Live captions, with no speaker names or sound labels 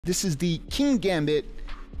This is the Kingambit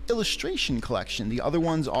illustration collection. The other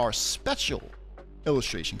ones are special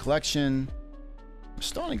illustration collection. I'm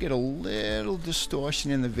starting to get a little distortion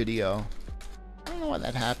in the video. I don't know why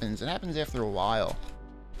that happens. It happens after a while.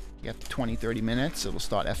 You have 20, 30 minutes, it'll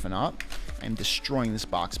start effing up. I'm destroying this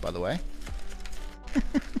box, by the way.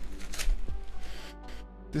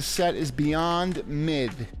 This set is beyond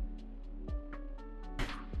mid.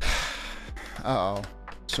 Uh-oh.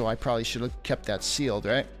 So I probably should have kept that sealed,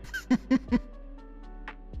 right?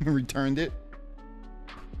 Returned it.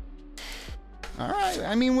 Alright,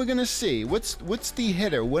 I mean, we're gonna see. What's the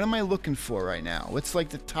hitter? What am I looking for right now? What's like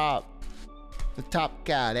the top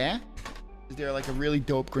card, eh? Is there like a really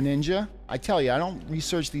dope Greninja? I tell you, I don't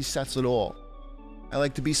research these sets at all. I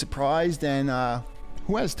like to be surprised, and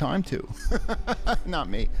who has time to? Not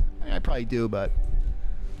me. I mean, I probably do, but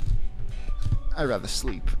I'd rather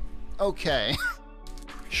sleep. Okay.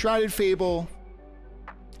 Shrouded Fable.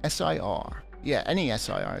 SIR. Yeah, any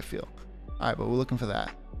SIR, I feel. Alright, but we're looking for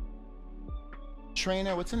that.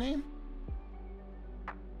 Trainer, what's the name?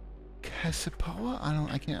 Cassipoa? I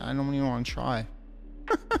don't even want to try.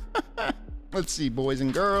 Let's see, boys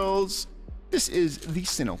and girls. This is the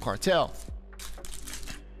Sinnoh Cartel.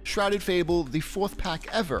 Shrouded Fable, the 4th pack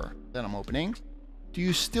ever that I'm opening. Do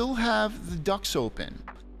you still have the ducks open?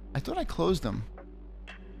 I thought I closed them.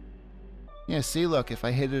 Yeah, see, look, if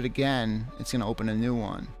I hit it again, it's gonna open a new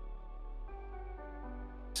one.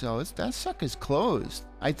 So that sucker's closed.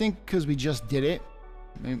 I think because we just did it.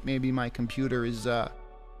 Maybe my computer is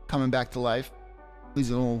coming back to life. Needs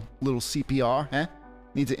a little CPR, eh?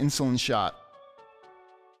 Needs an insulin shot.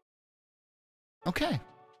 Okay.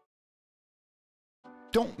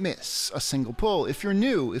 Don't miss a single pull. If you're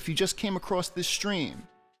new, if you just came across this stream,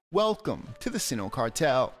 welcome to the Sinnoh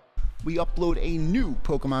Cartel. We upload a new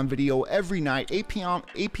Pokemon video every night, 8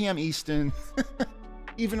 p.m. Eastern.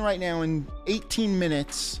 Even right now, in 18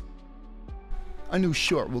 minutes, a new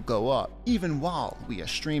short will go up. Even while we are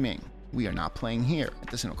streaming, we are not playing here at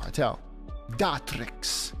the Sinnoh Cartel.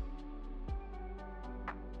 Datrix.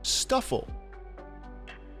 Stuffle.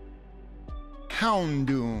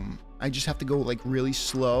 Houndoom. I just have to go like really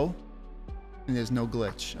slow, and there's no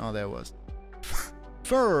glitch. Oh, there was.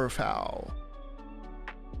 Furfowl.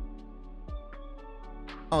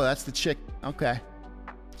 Oh, that's the chick. Okay.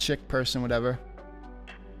 Chick person, whatever.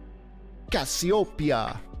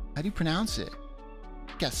 Cassiopeia. How do you pronounce it?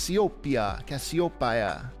 Cassiopeia.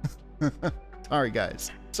 Cassiopeia. Sorry,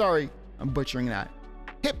 guys. Sorry, I'm butchering that.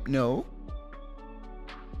 Hypno.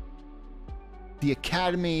 The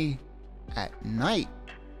Academy at night.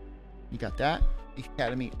 You got that? The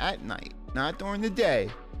Academy at night. Not during the day.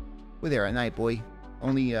 We're there at night, boy.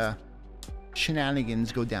 Only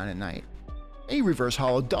shenanigans go down at night. A reverse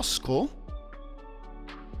hollow Duskull.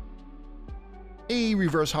 A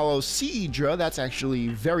reverse hollow Seadra. That's actually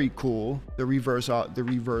very cool. The reverse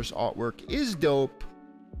artwork is dope.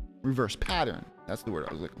 Reverse pattern. That's the word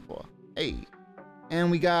I was looking for. A. And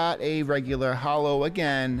we got a regular hollow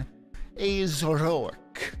again. A Zoroark.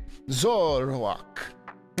 Zoroark.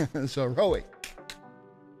 Zoroark.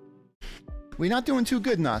 We're not doing too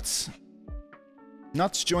good, Nuts.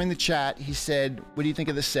 Nuts joined the chat. He said, what do you think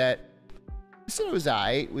of the set? I said it was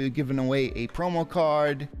alright. We were giving away a promo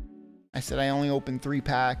card. I said I only opened 3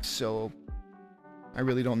 packs, so I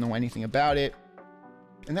really don't know anything about it.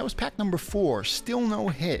 And that was pack number 4. Still no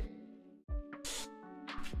hit.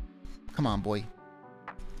 Come on, boy. You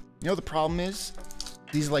know the problem is?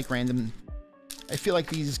 These are like random... I feel like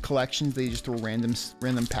these collections, they just throw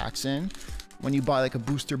random packs in. When you buy like a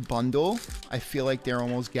booster bundle, I feel like they're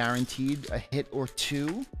almost guaranteed a hit or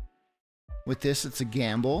 2. With this, it's a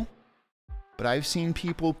gamble. But I've seen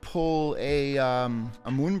people pull a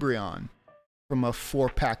Moonbreon from a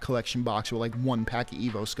 4-pack collection box with like 1 pack of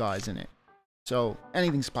Evo Skies in it. So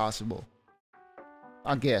anything's possible.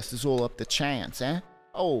 I guess it's all up to chance, eh?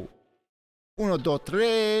 Oh. 1, 2,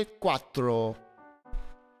 3, 4.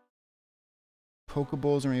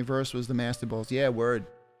 Pokeballs in reverse was the Master Balls. Yeah, word.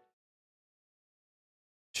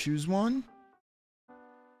 Choose one.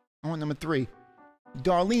 I want number 3.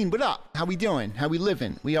 Darlene, what up? How we doing? How we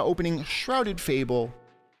living? We are opening Shrouded Fable.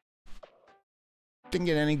 Didn't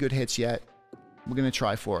get any good hits yet. We're gonna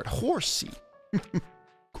try for it. Horsey.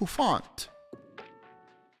 Kufant.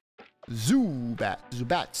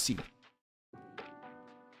 Zubatsi.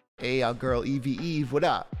 Hey, our girl Evie Eve, what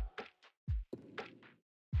up?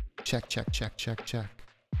 Check, check, check, check, check.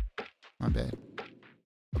 My bad.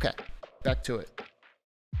 Okay, back to it.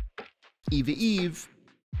 Evie Eve.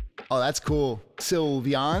 Oh, that's cool.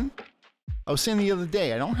 Sylveon. I was saying the other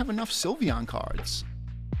day, I don't have enough Sylveon cards.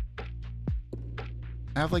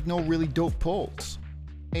 I have like no really dope pulls.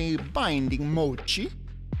 a Binding Mochi,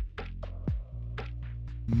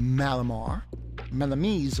 Malamar,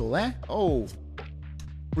 Melamizel, eh? Oh,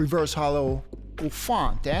 Reverse Hollow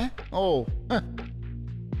Ufant, eh? Oh, huh.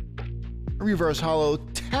 Reverse Hollow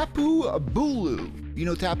Tapu Bulu. You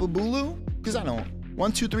know Tapu Bulu? Because I don't.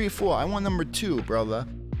 1, 2, 3, 4. I want number 2, brother.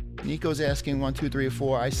 Nico's asking 1, 2, 3,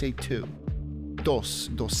 4. I say 2. Dos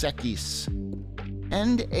Equis.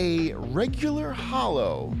 And a regular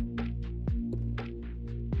hollow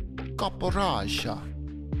Caporaja.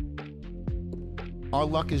 Our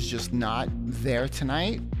luck is just not there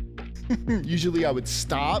tonight. Usually I would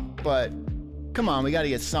stop, but come on, we gotta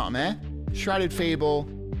get something, eh? Shrouded Fable.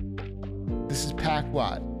 This is pack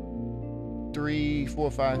what? 3,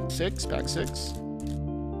 4, 5, 6? Pack 6.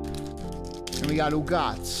 And we got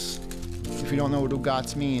Ugats. If you don't know what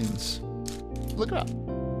Ugats means, look it up.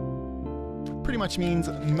 Pretty much means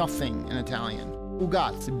nothing in Italian.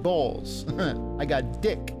 Ugats, balls. I got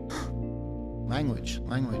dick. Language.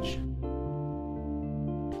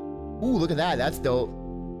 Ooh, look at that. That's dope.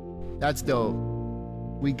 That's dope.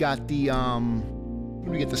 We got the, did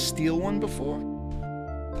we get the steel one before?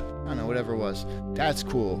 I don't know, whatever it was. That's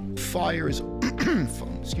cool. Fire is,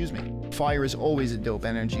 excuse me. Fire is always a dope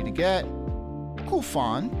energy to get. Cool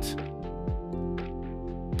font.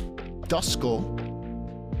 Duskull.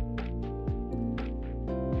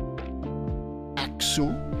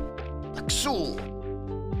 Axel.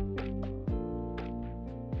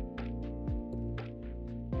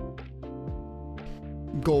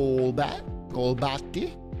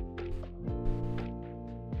 Golbatti.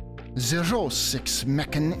 06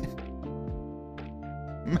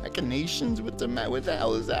 Machinations? What the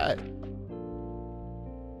hell is that?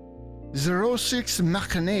 06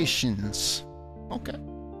 Machinations. Okay.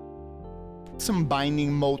 Some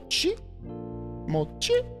Binding Mochi.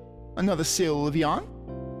 Another Sylveon.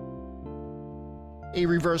 A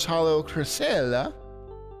Reverse Hollow Cresselia.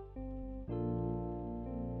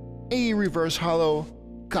 A Reverse Hollow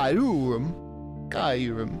Kyurem.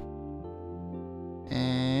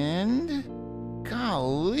 And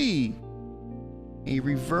golly, a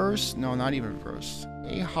reverse, no, not even reverse,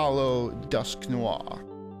 a hollow Dusk Noir.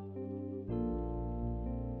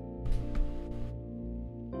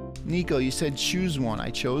 Nico, you said choose one.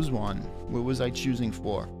 I chose one. What was I choosing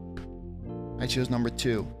for? I chose number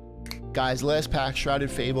 2. Guys, last pack, Shrouded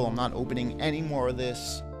Fable. I'm not opening any more of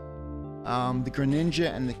this. The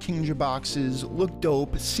Greninja and the Kingambit boxes look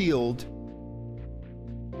dope, sealed.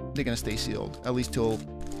 They're gonna stay sealed, at least till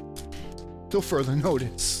further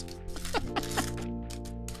notice.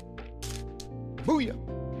 Booyah!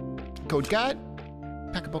 Code card,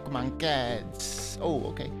 pack of Pokemon cards. Oh,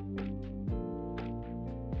 okay.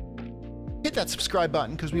 Hit that subscribe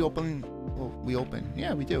button because we open.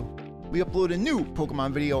 Yeah, we do. We upload a new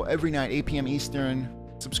Pokemon video every night, 8 p.m. Eastern.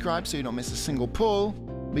 Subscribe so you don't miss a single pull.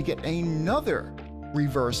 We get another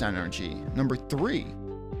reverse energy, number 3.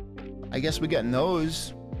 I guess we're getting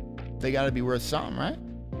those. They gotta be worth something, right?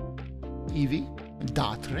 Eevee,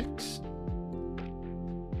 Datrix,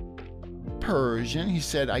 Persian. He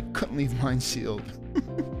said I couldn't leave mine sealed.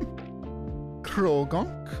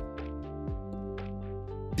 Krogunk,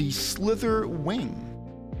 the Slither Wing,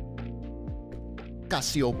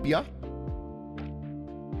 Cassiopeia,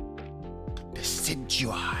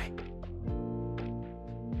 Decidueye,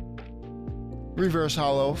 Reverse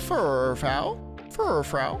Hollow Furfrou,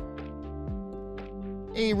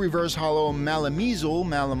 a Reverse Hollow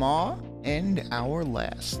Malamar, and our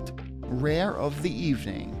last rare of the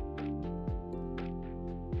evening.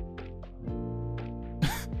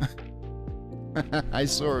 I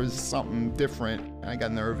saw it was something different. I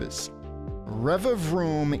got nervous.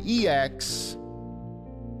 Revavroom EX.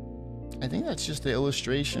 I think that's just the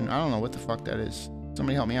illustration. I don't know what the fuck that is.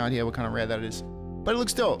 Somebody help me out here what kind of rare that is. But it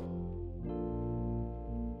looks dope.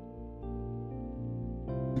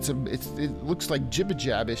 It looks like jibba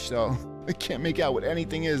jabbish though. I can't make out what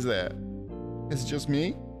anything is there. Is it just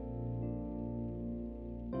me?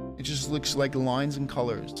 It just looks like lines and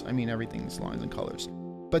colors. I mean, everything's lines and colors.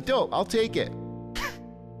 But dope, I'll take it.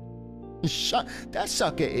 That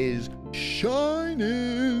sucker is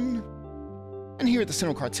shining. And here at the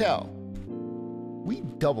Sinnoh Cartel, we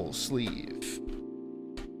double sleeve.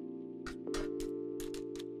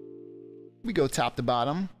 We go top to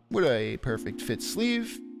bottom with a perfect fit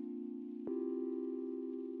sleeve.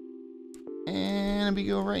 And we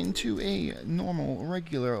go right into a normal,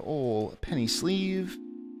 regular old penny sleeve.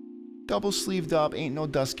 Double sleeved up, ain't no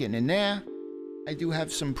dust getting in there. I do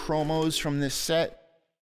have some promos from this set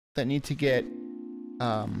that need to get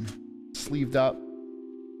sleeved up.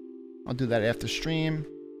 I'll do that after stream.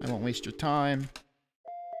 I won't waste your time.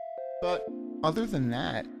 But other than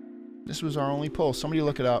that, this was our only poll. Somebody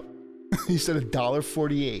look it up. He said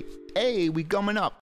 $1.48. Hey, we gumming up.